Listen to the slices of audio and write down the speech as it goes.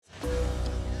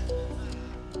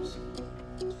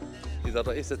إذا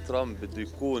الرئيس ترامب بده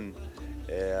يكون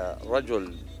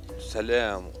رجل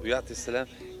سلام ويعطي السلام،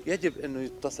 يجب أنه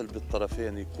يتصل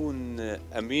بالطرفين، يكون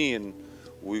أمين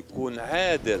ويكون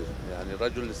عادل. يعني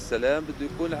رجل السلام بده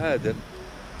يكون عادل.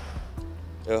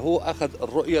 هو أخذ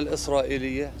الرؤية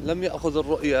الإسرائيلية، لم يأخذ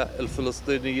الرؤية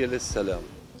الفلسطينية للسلام.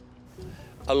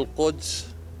 القدس،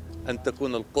 أن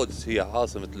تكون القدس هي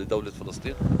عاصمة لدولة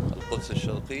فلسطين، القدس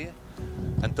الشرقية،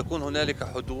 أن تكون هنالك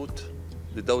حدود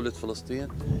لدولة فلسطين،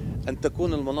 أن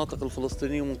تكون المناطق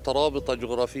الفلسطينية مترابطة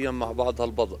جغرافيا مع بعضها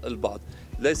البعض،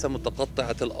 ليس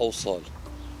متقطعة الأوصال.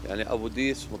 يعني أبو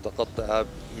ديس متقطعة،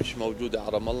 مش موجودة على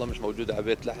رام الله، مش موجودة على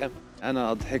بيت لحم.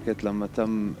 أنا أضحكت لما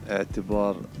تم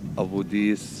اعتبار أبو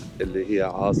ديس اللي هي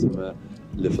عاصمة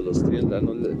لفلسطين،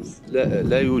 لأنه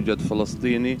لا يوجد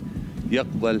فلسطيني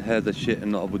يقبل هذا الشيء،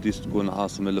 أنه أبو ديس تكون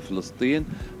عاصمة لفلسطين.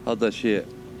 هذا شيء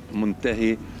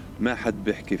منتهي، ما حد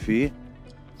بيحكي فيه.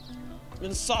 من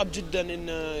الصعب جدا ان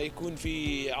يكون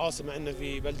في عاصمة عندنا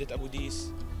في بلدة ابو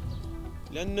ديس،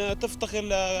 لان تفتقر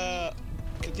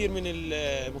لكثير من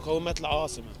مقومات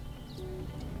العاصمة.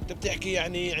 انت بتحكي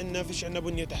يعني عندنا فيش، عندنا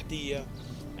بنية تحتية،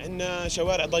 عندنا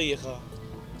شوارع ضيقة،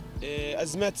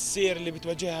 ازمات السير اللي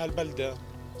بتواجهها البلدة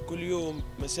كل يوم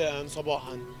مساء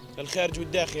صباحا للخارج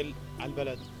والداخل على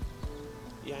البلد،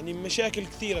 يعني مشاكل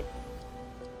كثيرة.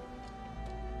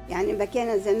 يعني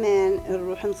بكينا زمان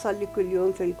نروح نصلي كل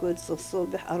يوم في القدس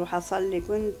الصبح، أروح أصلي.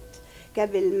 كنت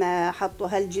قبل ما حطوا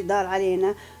هالجدار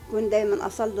علينا كنت دايما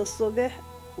أصلي الصبح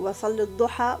وأصلي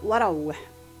الضحى وأروح،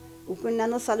 وكنا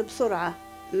نصل بسرعة،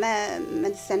 ما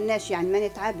نستناش، يعني ما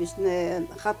نتعبش،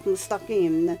 خط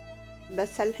مستقيم.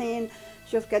 بس الحين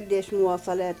شوف قديش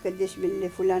مواصلات، قديش باللي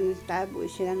فلان تعب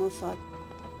وإيش نوصل.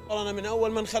 انا من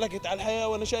اول ما انخلقت على الحياه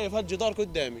وانا شايف هالجدار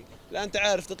قدامي، لا انت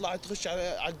عارف تطلع تخش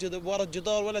على الجدار ورا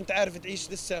الجدار، ولا انت عارف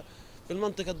تعيش لسه في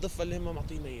المنطقه الضفه اللي هم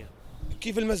معطينا اياها.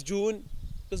 كيف المسجون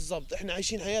بالضبط، احنا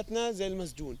عايشين حياتنا زي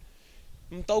المسجون،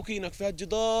 مطوقينك في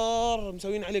هالجدار،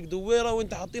 مسوين عليك دويره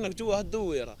وانت حاطينك جوا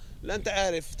هالدويره، لا انت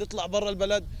عارف تطلع برا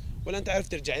البلد ولا انت عارف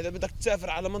ترجع. اذا بدك تسافر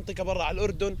على منطقه برا على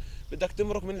الاردن بدك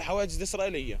تمرق من الحواجز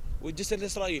الاسرائيليه والجسر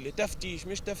الاسرائيلي، تفتيش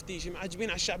مش تفتيش، معجبين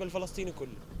على الشعب الفلسطيني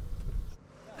كله.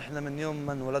 احنا من يوم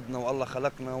ما انولدنا والله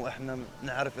خلقنا واحنا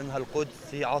نعرف انها القدس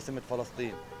هي عاصمة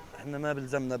فلسطين. احنا ما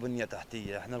بلزمنا بنية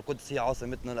تحتية، احنا القدس هي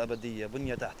عاصمتنا الابدية.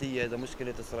 بنية تحتية اذا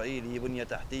مشكلة اسرائيل هي بنية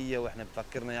تحتية، واحنا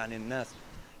بفكرنا يعني الناس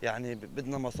يعني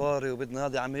بدنا مصاري وبدنا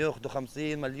هذا، عم ياخذوا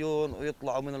 50 مليون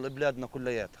ويطلعوا من بلادنا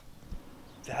كلياتها.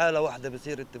 في حالة واحدة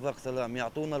بصير اتفاق سلام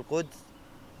يعطونا القدس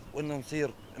وانه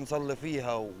نصير نصلي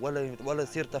فيها، ولا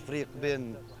يصير تفريق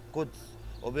بين قدس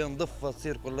وبين ضفة،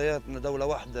 تصير كلياتنا دولة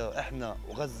واحدة احنا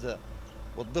وغزة،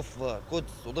 والضفة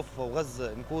قدس وضفة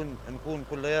وغزة، نكون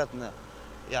كلياتنا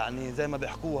يعني زي ما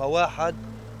بيحكوها واحد.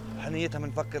 حنيتها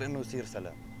بنفكر انه يصير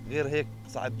سلام، غير هيك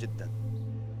صعب جدا.